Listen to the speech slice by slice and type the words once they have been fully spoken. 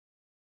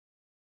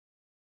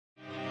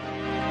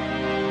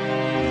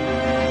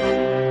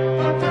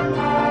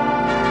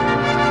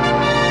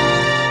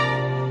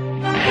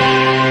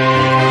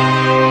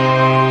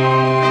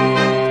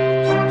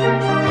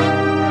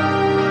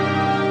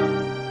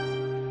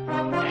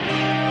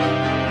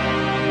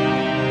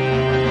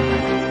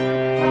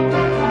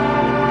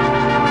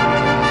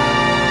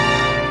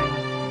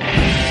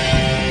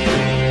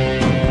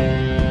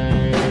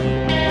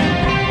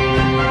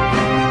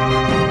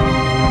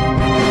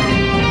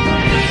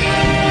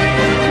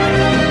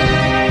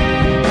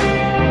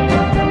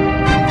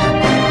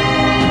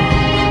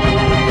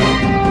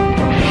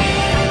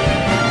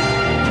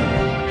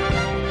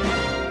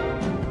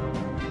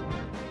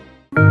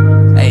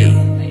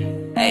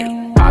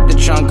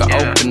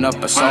Growing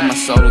up, I sold my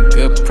soul a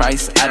good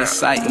price, out of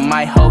sight.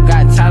 My hoe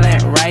got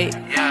talent, right?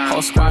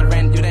 Whole squad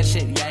ran do that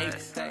shit,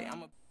 yikes.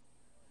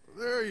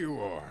 There you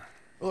are.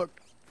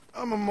 Look,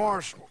 I'm a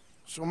marshal,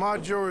 so my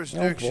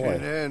jurisdiction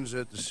ends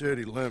at the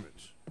city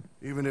limits,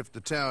 even if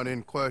the town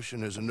in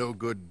question is a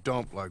no-good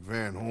dump like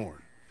Van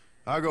Horn.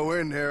 I go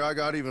in there, I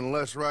got even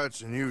less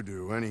rights than you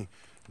do. Any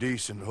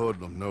decent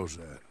hoodlum knows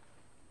that.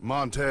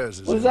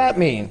 Montez is. What does that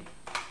mean?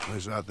 At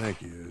least I think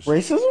he is.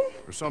 Racism?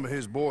 Or some of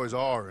his boys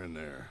are in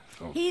there.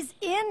 So. He's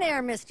in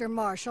there, Mr.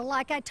 Marshall,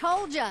 like I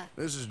told you.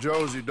 This is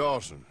Josie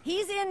Dawson.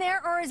 He's in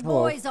there or his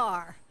boys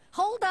are.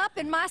 Hold up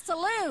in my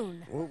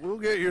saloon. We'll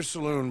get your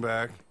saloon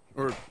back.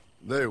 Or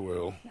they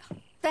will.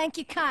 Thank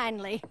you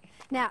kindly.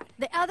 Now,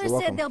 the others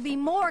said there'll be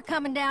more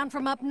coming down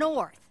from up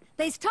north.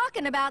 They's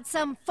talking about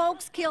some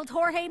folks killed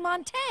Jorge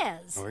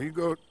Montez. Oh, you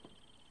go...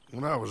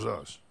 Well, that was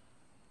us.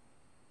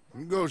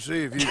 You go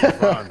see if you can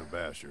find the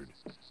bastard.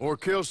 Or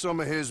kill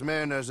some of his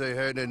men as they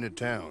head into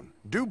town.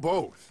 Do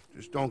both.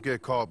 Just don't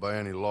get caught by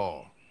any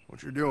law.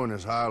 What you're doing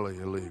is highly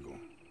illegal.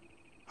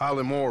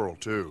 Highly moral,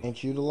 too.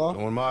 Ain't you the law?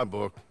 So in my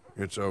book,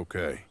 it's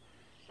okay.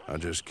 I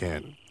just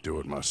can't do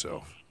it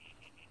myself.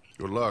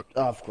 Good luck.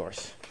 Of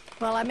course.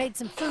 Well, I made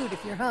some food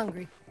if you're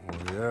hungry. Oh,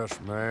 yes,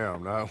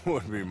 ma'am. That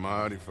would be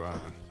mighty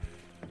fine.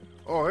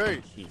 Oh,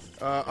 hey,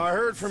 I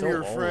heard from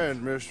your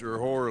friend, Mr.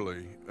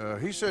 Horley.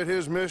 He said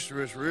his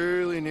mistress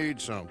really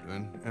needs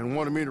something and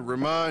wanted me to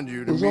remind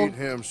you to meet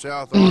him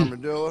south of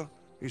Armadillo.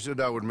 He said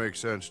that would make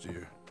sense to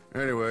you.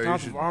 Anyway,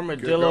 south of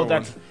Armadillo,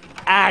 that's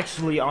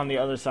actually on the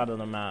other side of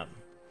the map.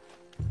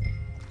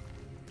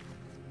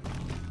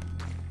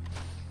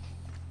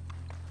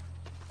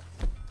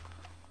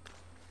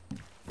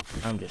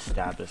 I'm just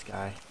stab this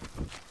guy.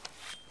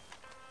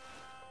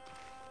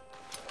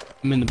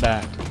 I'm in the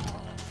back.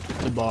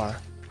 The bar.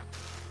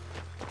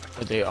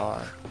 But they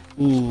are.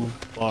 Ooh,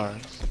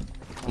 bars.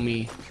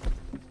 Homie.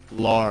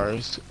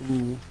 Lars.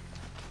 Ooh.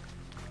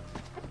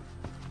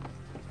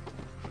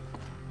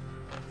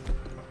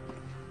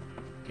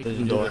 There's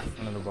a door in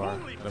front of the bar.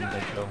 Let him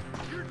get go.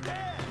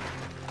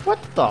 What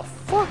the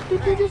fuck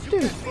did you just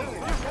do?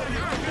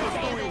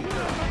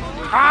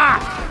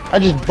 Ah! I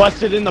just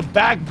busted in the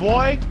back,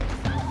 boy.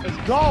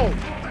 Let's go.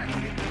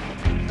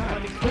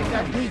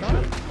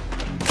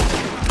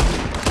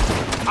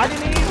 I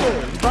didn't either.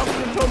 You probably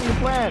could have told me the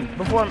plan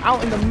before I'm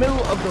out in the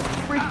middle of the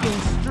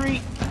freaking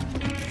street.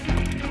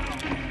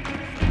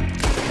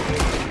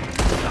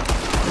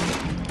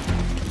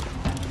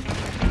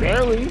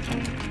 Barely.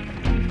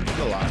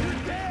 Still alive.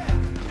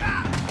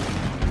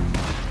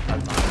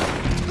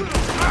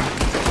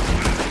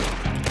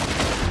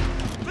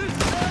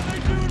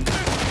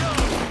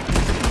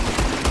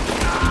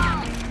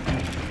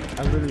 I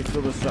literally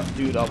filled this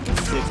dude up with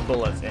 6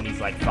 bullets and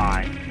he's like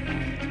fine.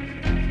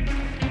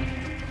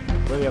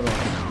 Where the other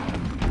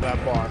one? That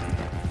bar.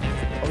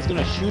 I was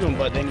gonna shoot him,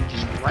 but then he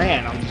just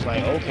ran. I'm just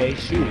like, okay,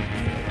 shoot.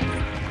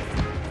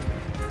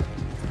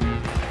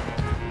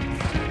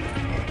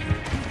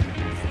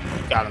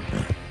 Got him.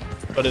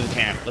 Go to the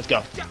camp. Let's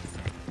go.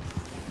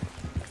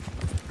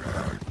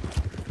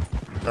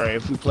 Alright,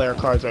 if we play our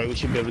cards right, we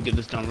should be able to get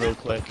this done real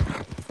quick.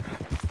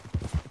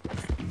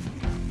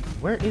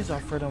 Where is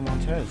Alfredo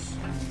Montez?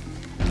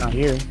 He's not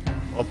here.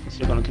 Oh, we're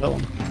still gonna kill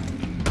him.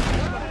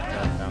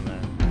 That's down there.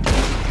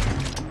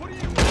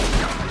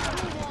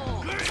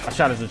 I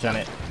shot his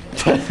lieutenant.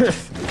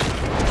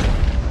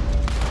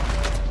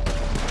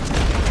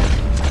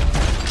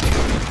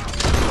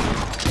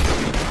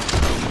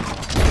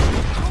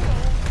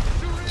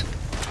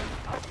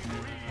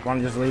 Want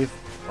to just leave?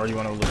 Or do you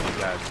want to loot these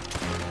guys?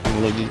 I'm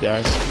gonna loot these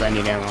guys. If I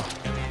need ammo.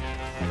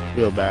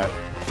 Real bad.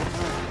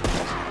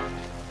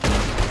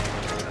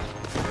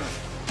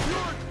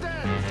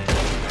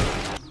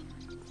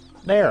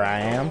 There I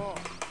am.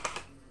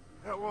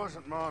 That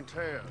wasn't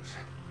Montez.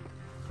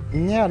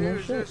 Yeah, no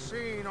Here's shit. this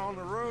scene on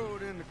the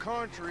road in the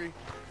country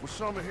with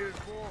some of his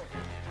boys.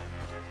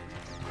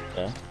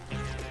 Yeah.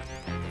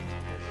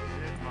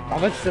 Oh,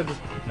 let's set this.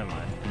 Never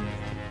mind.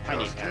 I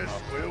need ammo.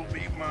 Justice will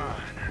be mine.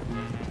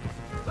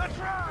 Let's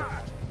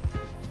ride!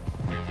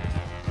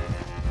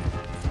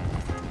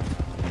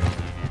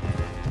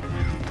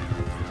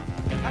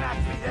 That has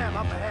to be them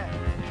up ahead.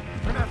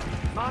 Remember,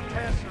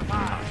 Montez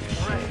survived.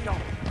 The rest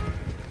don't.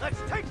 Let's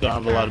take Don't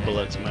have a lot of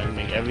bullets. I'm gonna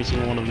make every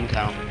single one of them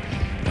count.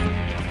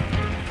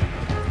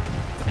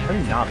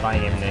 I'm not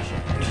buying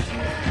ammunition.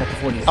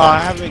 Oh, I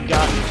haven't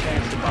gotten a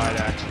chance to buy it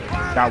actually.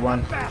 Got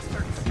one.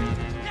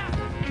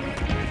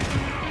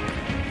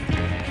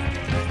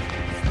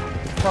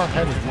 How far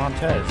ahead is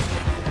Montez?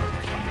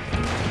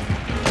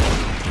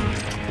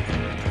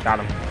 Got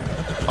him.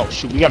 Oh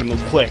shoot, we gotta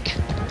move quick.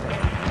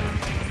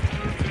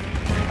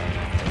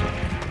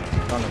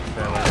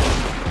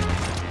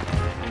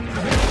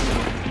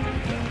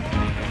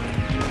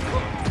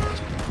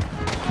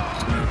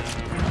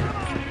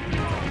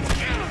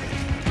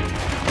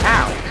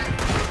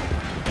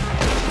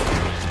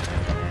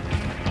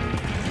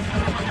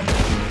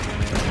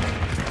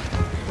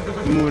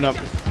 Moving up,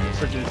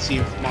 freaking see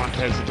if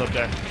Montez is up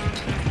there.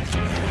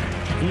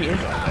 He is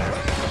up there.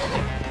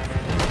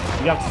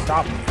 You have to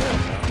stop him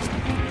first,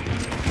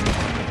 though.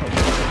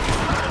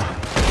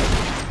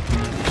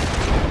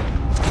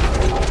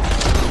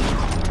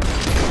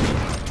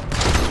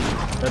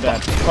 They're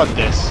dead. Fuck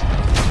this.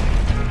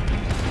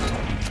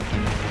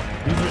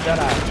 Use your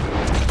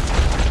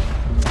Jedi.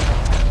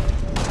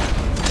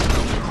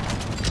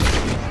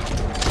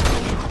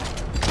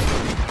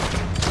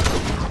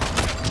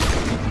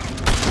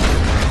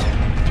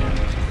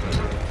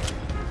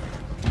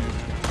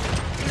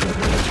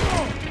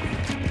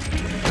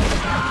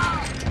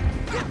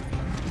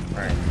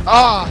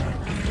 Ah!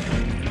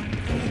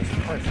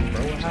 Jesus Christ,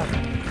 bro, what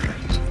happened?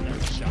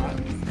 Never shot.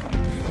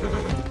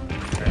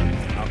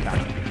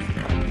 Okay.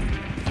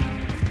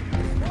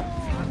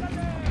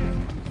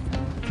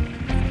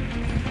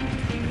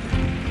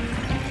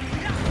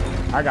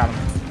 I got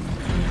him.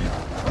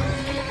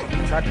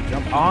 Tried to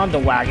jump on the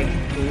wagon,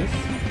 please.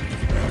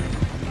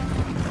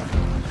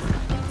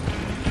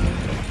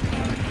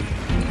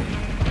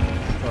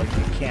 Oh,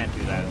 you can't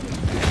do that.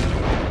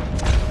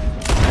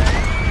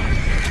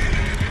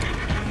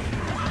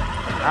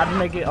 How'd you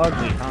make it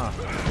ugly, huh?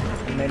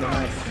 You made it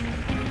nice.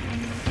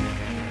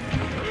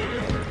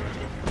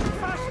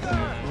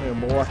 Come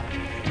here, boy.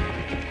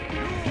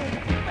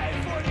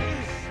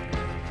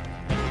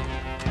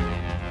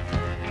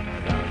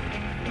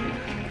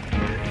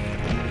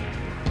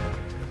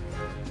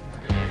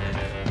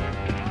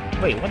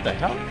 Wait, what the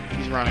hell?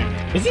 He's running.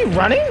 Is he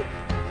running?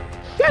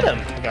 Get him!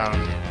 I got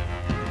him.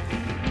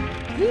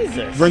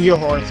 Jesus. Bring your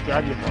horse.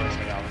 Grab your horse.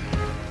 I got him.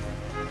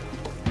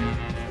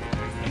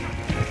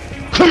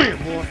 Come here,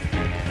 boy.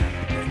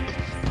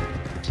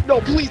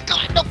 No, please,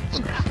 God, no.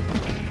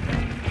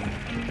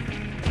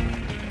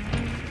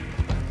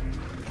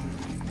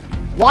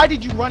 Why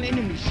did you run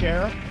into me,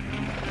 Sheriff?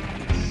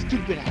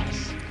 Stupid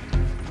ass.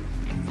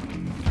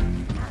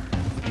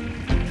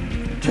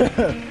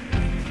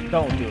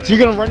 Don't do it. So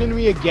you're gonna run into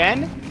me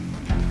again?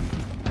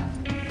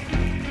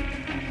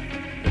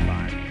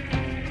 Goodbye.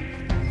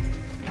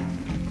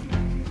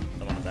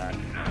 Someone in the back.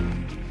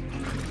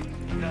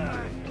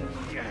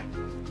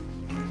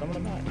 Someone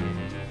in the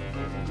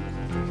back.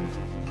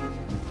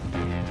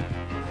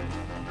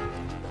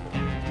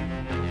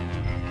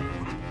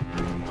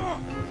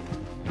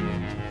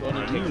 Well,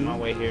 I'm taking my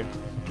way here.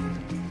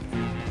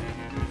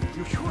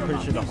 You sure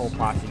Pretty sure the whole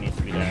posse needs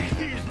to be there.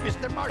 Here's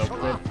Mr. So, Marshall.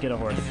 Cliff, get a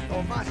horse.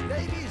 Oh, my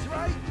Davies,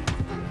 right?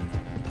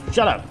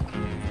 Shut up!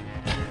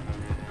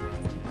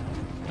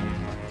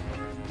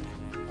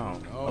 Oh,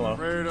 hello.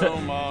 Alfredo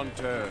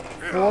Montez.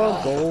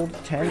 4 gold,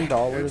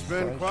 $10. It's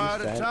been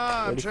quite a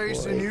time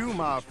chasing you,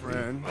 my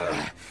friend.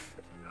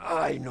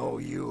 I know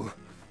you.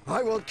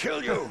 I will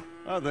kill you.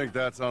 I think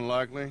that's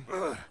unlikely.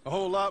 A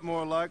whole lot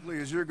more likely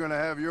is you're gonna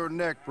have your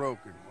neck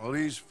broken while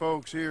these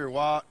folks here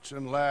watch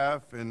and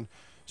laugh and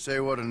say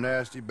what a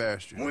nasty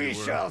bastard you We were.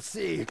 shall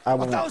see. I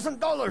won't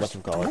 $1,000 let to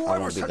them call it. I whoever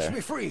won't be sets there. me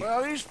free.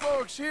 Well, these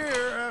folks here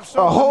have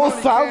some A whole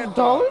money can't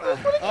buy.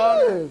 $1,000?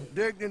 Honor,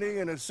 dignity,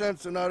 and a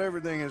sense that not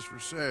everything is for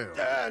sale.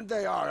 And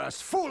they are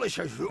as foolish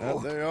as you. Yeah,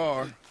 they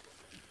are.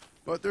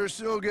 But they're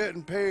still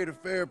getting paid a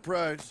fair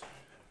price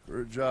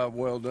for a job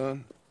well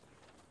done.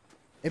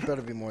 It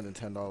better be more than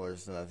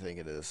 $10 than I think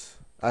it is.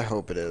 I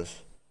hope it is.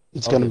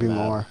 It's I'll gonna be be mad.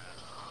 more.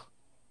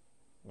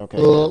 Okay,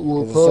 Well,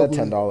 because it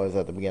said probably. $10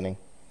 at the beginning.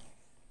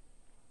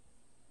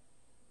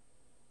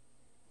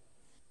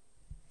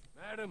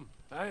 Madam,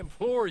 I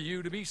implore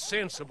you to be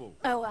sensible.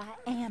 Oh, I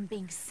am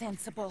being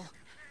sensible.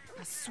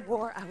 I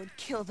swore I would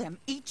kill them,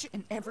 each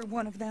and every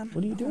one of them.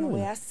 What are you And the doing?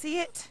 way I see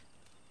it,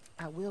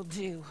 I will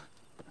do.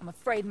 I'm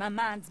afraid my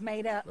mind's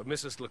made up. But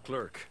Mrs.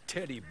 Leclerc,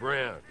 Teddy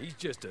Brown, he's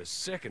just a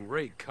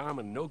second-rate,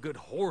 common, no-good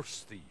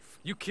horse thief.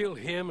 You kill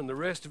him and the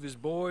rest of his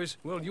boys,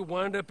 well, you'll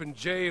wind up in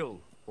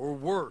jail. Or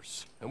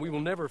worse. And we will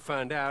never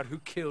find out who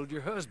killed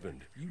your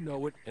husband. You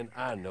know it, and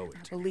I know I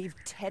it. believe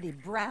Teddy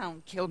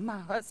Brown killed my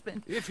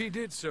husband. If he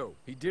did so,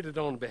 he did it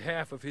on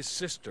behalf of his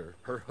sister,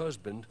 her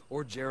husband,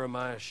 or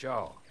Jeremiah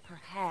Shaw.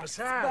 Perhaps,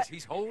 Besides, but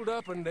he's holed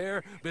up in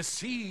there,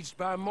 besieged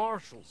by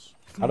marshals.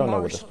 I don't know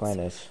what this marshals. plan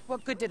is.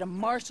 What good did a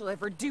marshal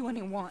ever do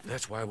anyone?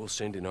 That's why we'll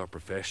send in our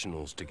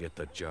professionals to get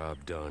the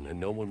job done, and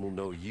no one will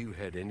know you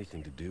had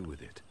anything to do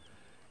with it.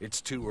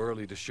 It's too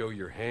early to show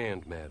your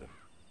hand, madam.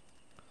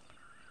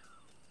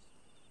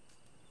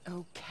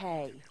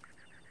 Okay.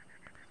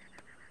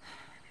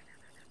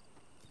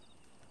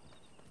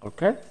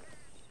 Okay.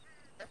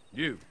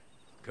 You,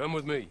 come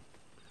with me.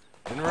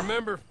 And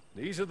remember,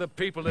 these are the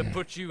people that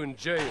put you in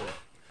jail.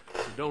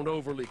 So don't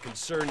overly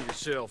concern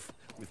yourself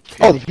with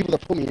Oh, pity. the people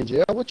that put me in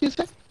jail? What you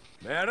say?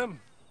 Madam,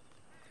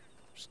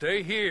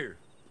 stay here.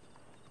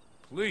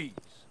 Please.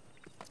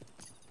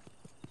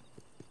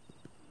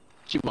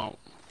 She won't.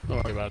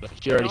 Don't worry about it.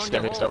 She already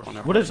stepped herself on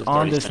her. What is She's on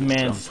already this standing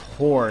man's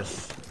horse?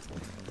 still.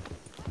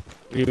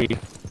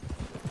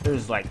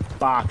 There's like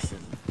boxes,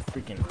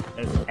 freaking,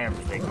 there's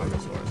everything on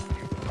this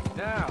horse.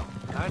 Now,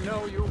 I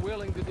know you're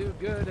willing to do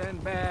good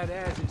and bad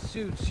as it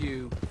suits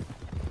you.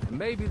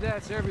 Maybe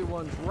that's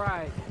everyone's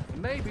right.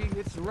 Maybe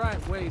it's the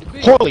right way to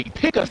be. Poorly,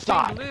 pick a You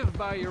side. live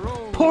by your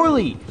own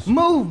Poorly! rules.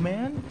 Move,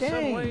 man! In some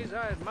Dang! ways,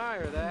 I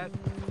admire that.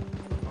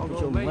 With Although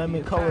your maybe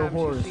lemon at colored times you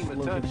horse seem a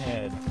looking touch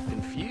head.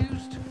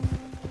 confused?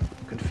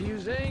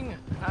 Confusing?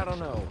 I don't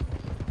know.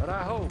 But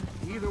I hope,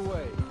 either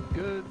way,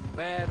 good,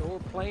 bad, or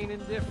plain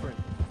indifferent,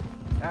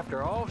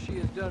 after all she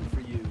has done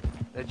for you,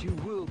 that you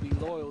will be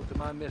loyal to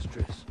my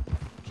mistress.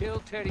 Kill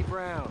Teddy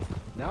Brown,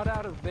 not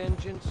out of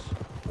vengeance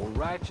or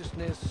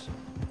righteousness,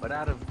 but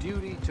out of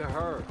duty to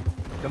her.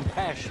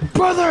 Compassion.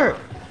 Brother!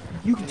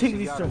 You can take She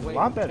these got things a away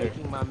lot with better.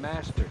 Taking my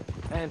master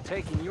and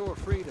taking your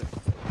freedom.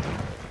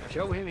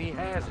 Show him he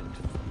hasn't.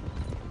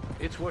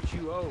 It's what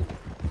you owe.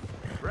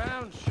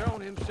 Brown's shown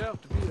himself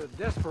to be a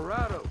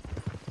desperado,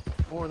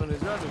 more than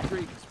his other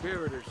three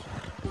conspirators.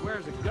 He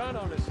wears a gun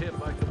on his hip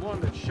like the one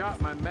that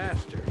shot my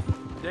master.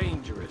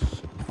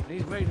 Dangerous. And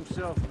he's made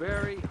himself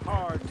very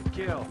hard to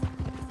kill.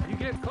 You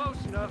get close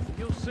enough,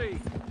 you'll see.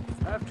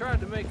 I've tried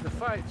to make the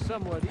fight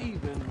somewhat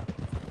even.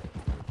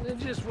 Then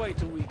just wait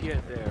till we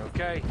get there,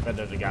 okay? Bet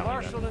there's a guy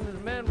like that. Marshall and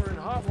his men were in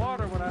hot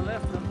water when I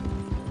left them.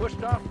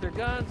 Pushed off their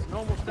guns and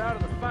almost out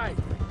of the fight.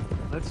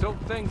 Let's hope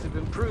things have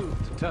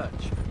improved to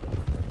touch.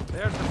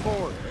 There's the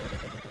ford.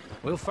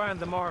 We'll find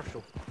the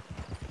marshal.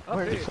 Up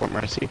Where here. is Fort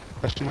Mercy?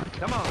 Question mark.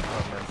 Come on.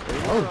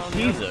 Oh, On the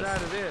Jesus. other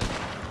side of this.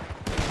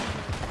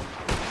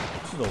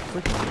 This is a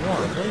freaking war.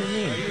 What do you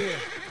mean? Right here.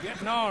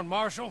 Getting on,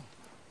 Marshal.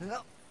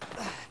 Well,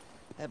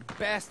 that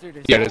bastard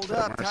is Yeah, that's holed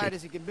up Mercy. tight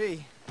as he can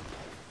be.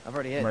 I've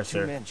already had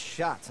Mercer. 2 men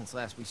shot since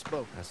last we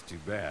spoke. That's too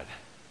bad.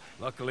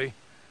 Luckily,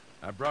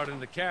 I brought in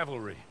the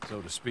cavalry,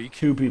 so to speak.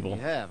 2 people.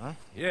 You have, huh?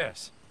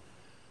 Yes.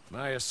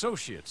 My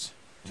associates.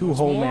 2 What's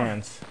whole more,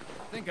 mans.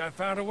 I think I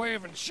found a way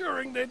of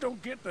ensuring they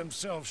don't get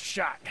themselves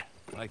shot.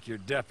 Like your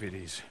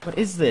deputies. What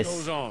is Goes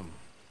this? on.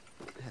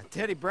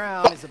 Teddy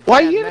Brown is a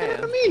Why bad you man,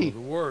 at me? The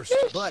worst.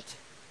 but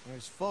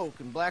there's folk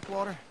in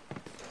Blackwater,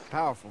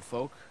 powerful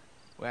folk,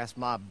 who asked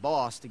my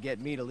boss to get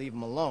me to leave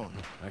him alone.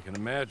 I can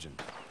imagine.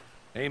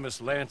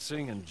 Amos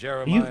Lansing and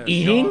Jeremiah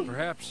eating? Shaw,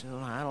 perhaps? So,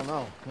 I don't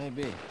know,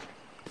 maybe.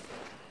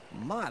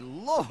 My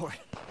lord,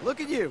 look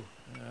at you.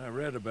 I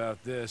read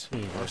about this.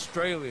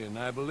 Australian,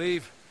 I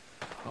believe.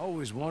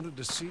 Always wanted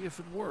to see if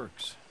it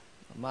works.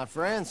 My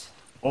friends,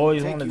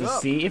 Always Take wanted you to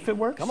up. see if it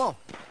works? come on.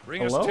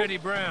 Bring Hello? us Teddy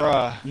Brown.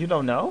 Bruh. You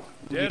don't know?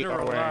 Dead or Yeah,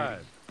 we're-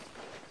 alive.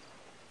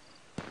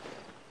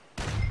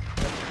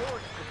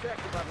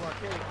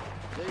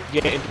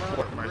 Get into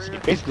Fort Mercy.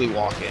 Basically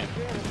walk in,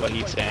 is what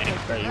he's saying.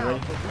 Are you ready?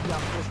 We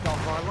got pushed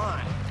off our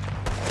line.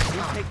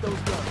 We'll take those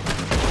guns.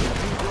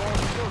 Use all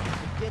the circuits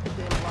to get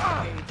them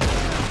blockades down.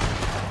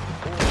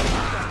 Or we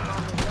got them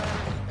on the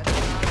ladder at the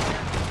side there.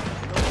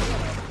 No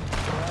setup.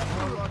 We'll have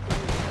more luck than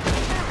we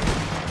had.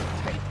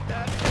 Take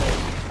that.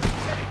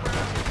 Teddy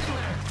Brown is in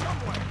there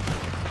somewhere.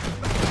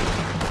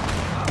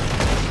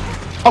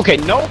 Okay,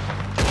 no.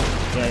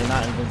 Yeah, you're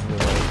not invincible,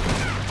 right?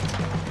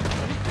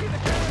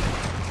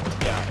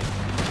 Yeah,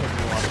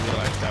 you want to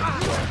realize that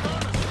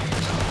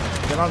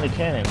before. Get on the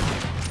cannon.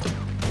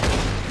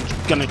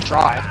 I'm gonna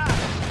try.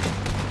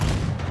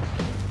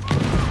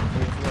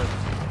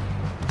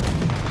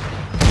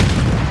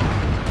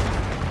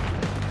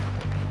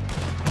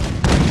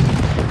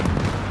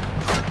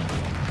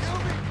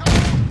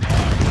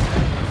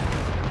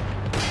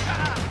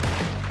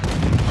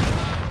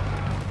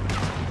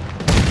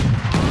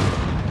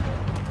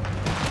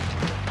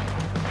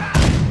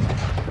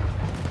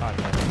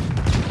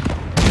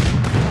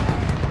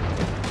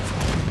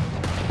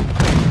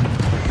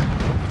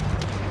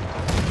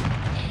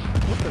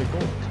 That's pretty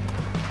cool.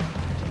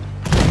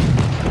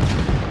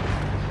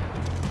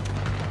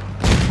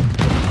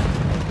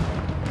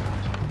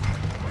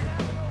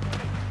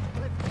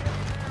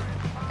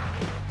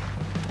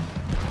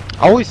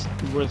 I always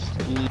was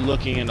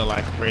looking into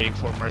like raiding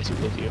Fort Mercy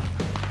with you.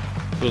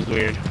 It was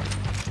weird.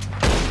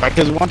 Like,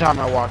 cause one time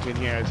I walked in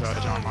here, I saw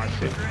John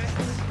Marston.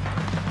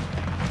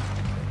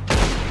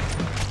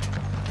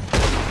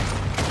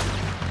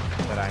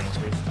 That I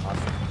increased.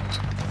 Awesome.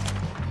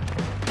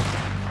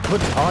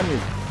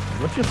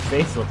 What's your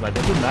face look like?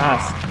 What's your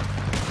mask?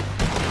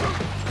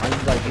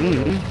 Mine's like, what do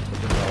you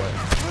call it?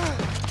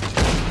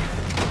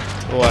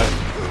 What?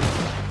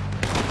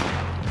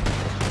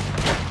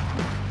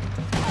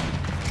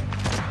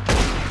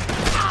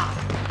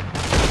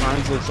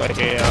 Mine looks like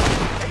a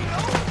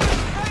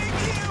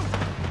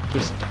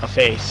just a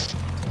face.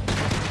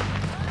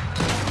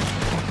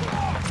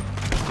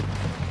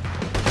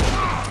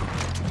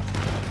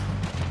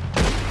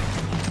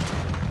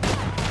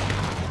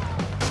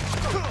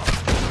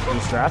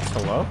 These rats,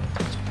 hello?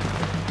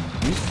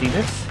 You see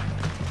this?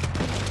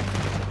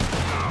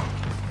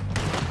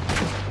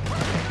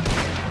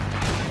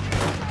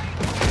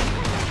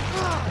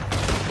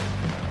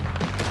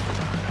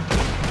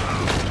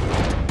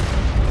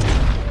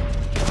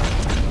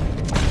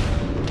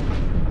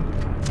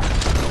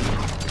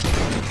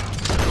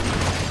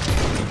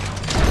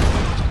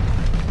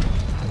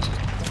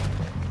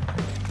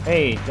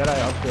 Hey, Jedi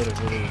upgrade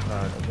is really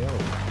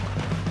available.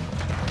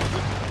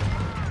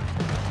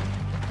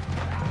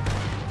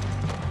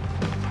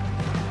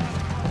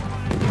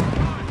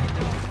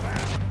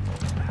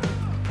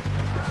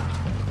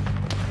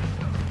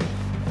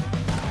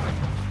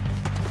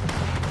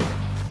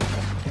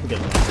 Get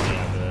one.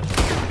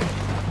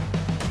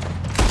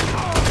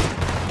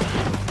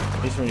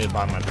 actually need to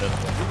buy my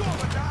pistol.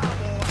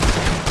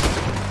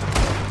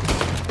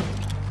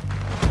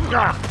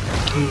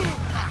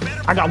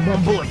 I got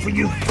one bullet for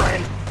you,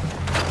 friend.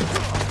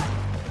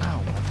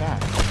 Ow, my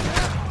back.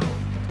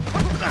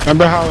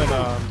 Remember how in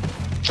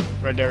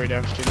Red Dead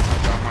Redemption,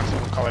 John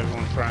Marston would call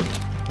everyone friend?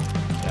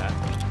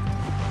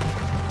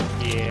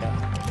 Yeah.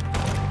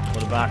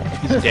 What about it?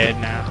 He's dead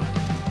now.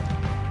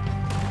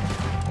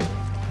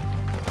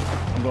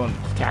 I'm going to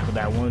tackle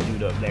that one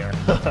dude up there.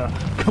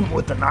 Come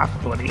with the knife,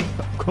 buddy.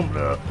 Come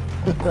up.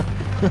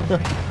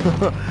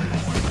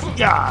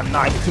 Yeah,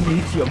 nice to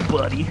meet you,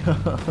 buddy.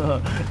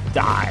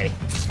 Die.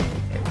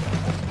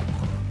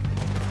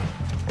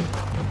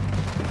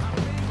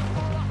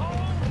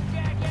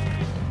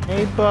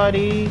 Hey,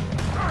 buddy.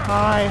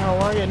 Hi, how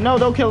are you? No,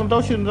 don't kill him.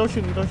 Don't shoot him. Don't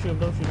shoot him. Don't shoot him.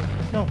 Don't shoot him.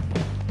 No.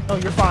 No,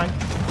 you're fine.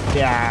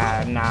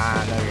 Yeah,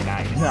 nah, no, you're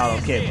not. You're not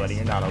okay, buddy.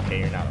 You're not okay.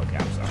 You're not okay.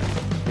 I'm sorry.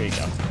 Here you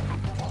go.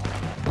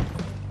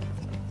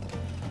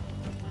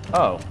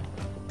 Oh.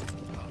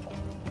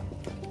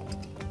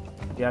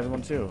 He has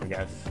one too, I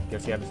guess.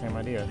 Guess he had the same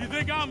idea. You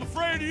think I'm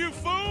afraid of you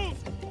fools?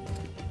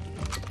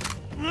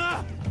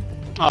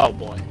 Oh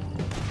boy.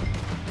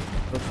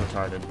 Looks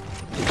retarded.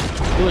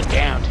 Do it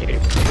down, Teddy.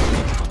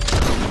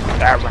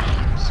 That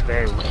rhymes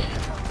very well.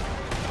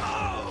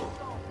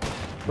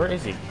 Where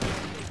is he?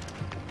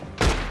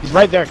 He's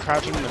right there,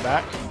 crouching in the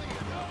back.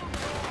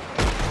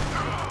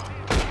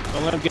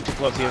 Don't let him get too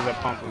close. He has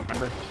that pump,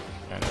 remember?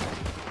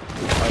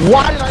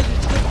 Why did I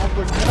just trip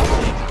over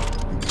nothing?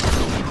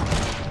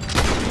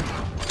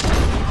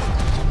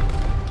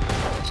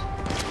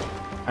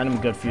 I had him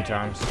good a few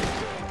times.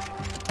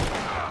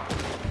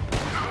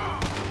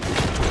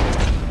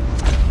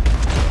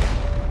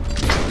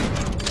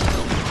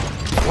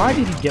 Why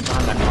did he get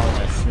behind that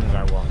column as soon as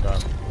I walked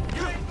up?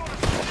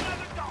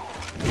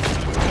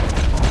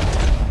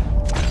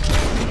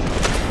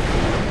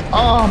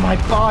 Oh, my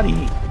body! Who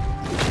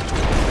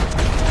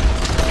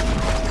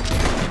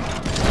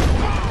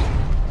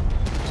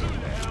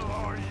the hell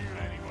are you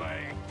anyway?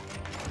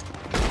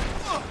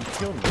 He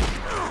killed me.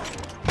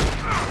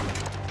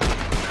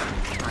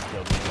 Not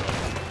killed me.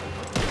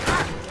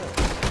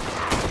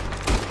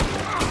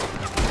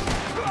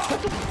 He's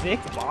such a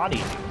thick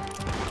body.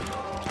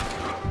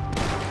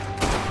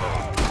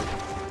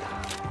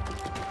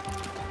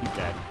 He's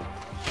dead.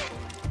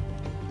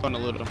 Going to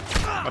loot him.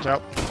 Watch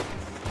out.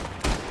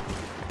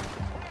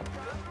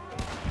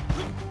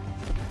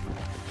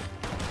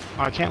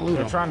 Oh, I can't loot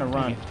him. They're trying to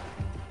run.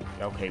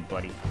 Okay,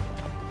 buddy.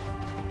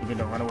 You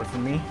gonna run away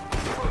from me?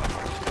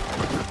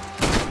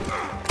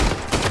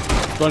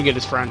 Go and get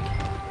his friend.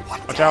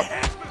 Watch out.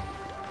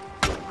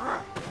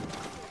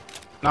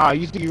 Nah,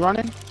 you think you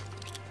running?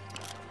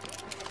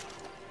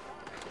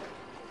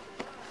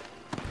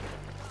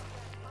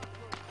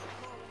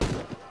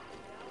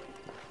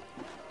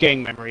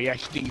 Gang member, you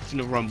actually think you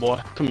finna run,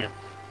 boy. Come here.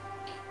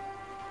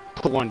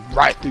 Put one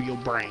right through your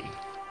brain.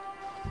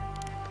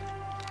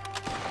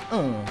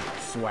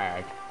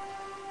 Swag.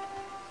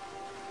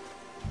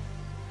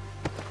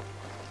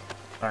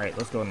 Alright,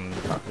 let's go and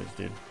talk to this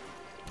dude.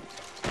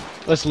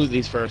 Let's loot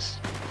these first.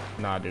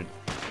 Nah, dude.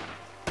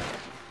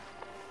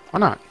 Why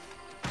not?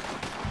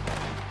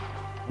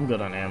 I'm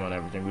good on ammo and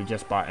everything. We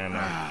just bought ammo.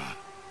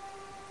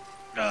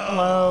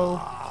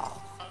 Hello.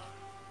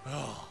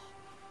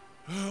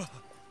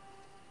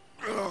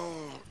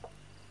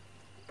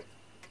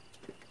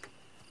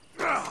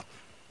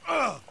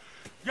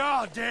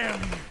 God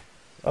damn you!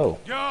 Oh.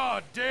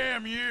 God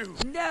damn you!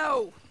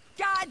 No!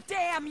 God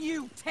damn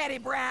you, Teddy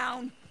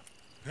Brown!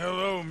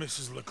 Hello,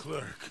 Mrs.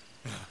 Leclerc.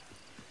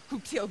 Who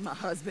killed my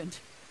husband?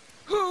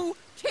 Who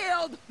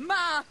killed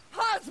my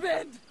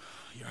husband?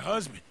 Your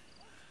husband?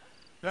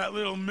 That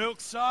little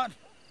milksop?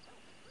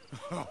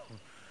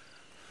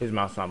 His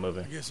mouth's not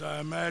moving. I guess I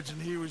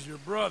imagined he was your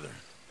brother.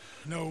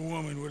 No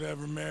woman would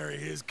ever marry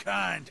his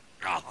kind.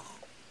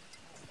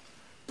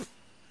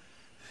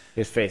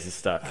 His face is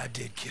stuck. I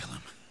did kill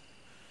him.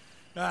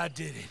 I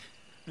did it.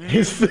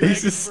 His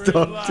face is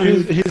stuck,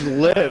 dude. His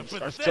lips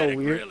are so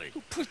weird. Really.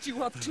 Who put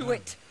you up to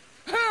it?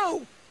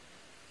 Who?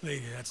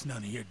 Lady, that's none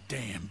of your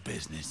damn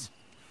business.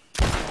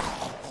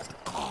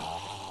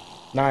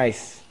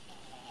 Nice.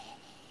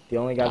 The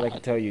only guy that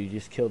can tell you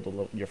just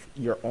killed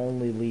your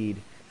only lead.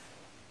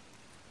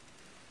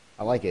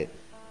 I like it.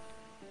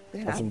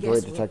 Then That's I some guess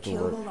great we'll detective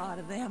kill work. a lot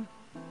of them.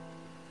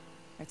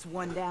 That's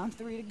 1 down,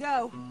 3 to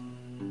go.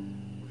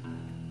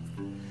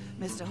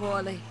 Mr.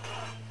 Horley,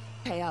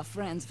 pay our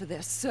friends for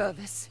their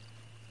service.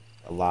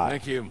 A lot.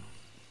 Thank you.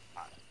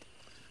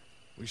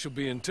 We shall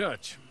be in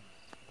touch.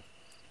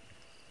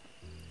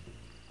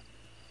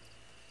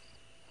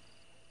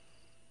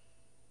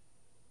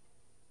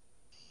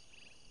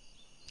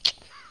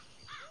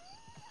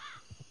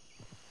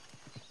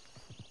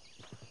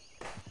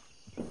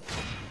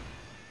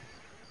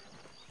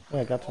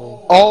 Yeah, I got to.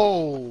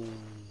 Oh!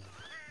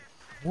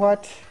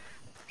 What?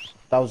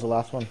 That was the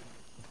last one.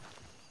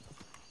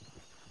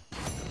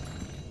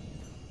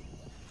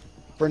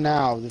 For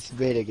now, this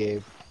beta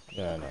gave.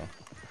 Yeah, I know.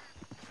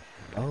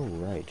 Oh,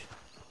 right.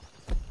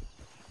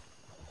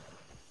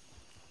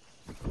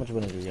 much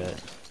money do we get?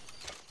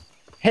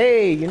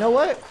 Hey, you know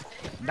what?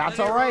 That's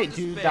alright,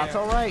 dude. That's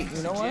alright.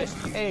 You know what?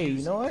 Hey,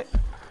 you know what?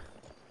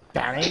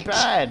 That ain't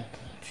bad.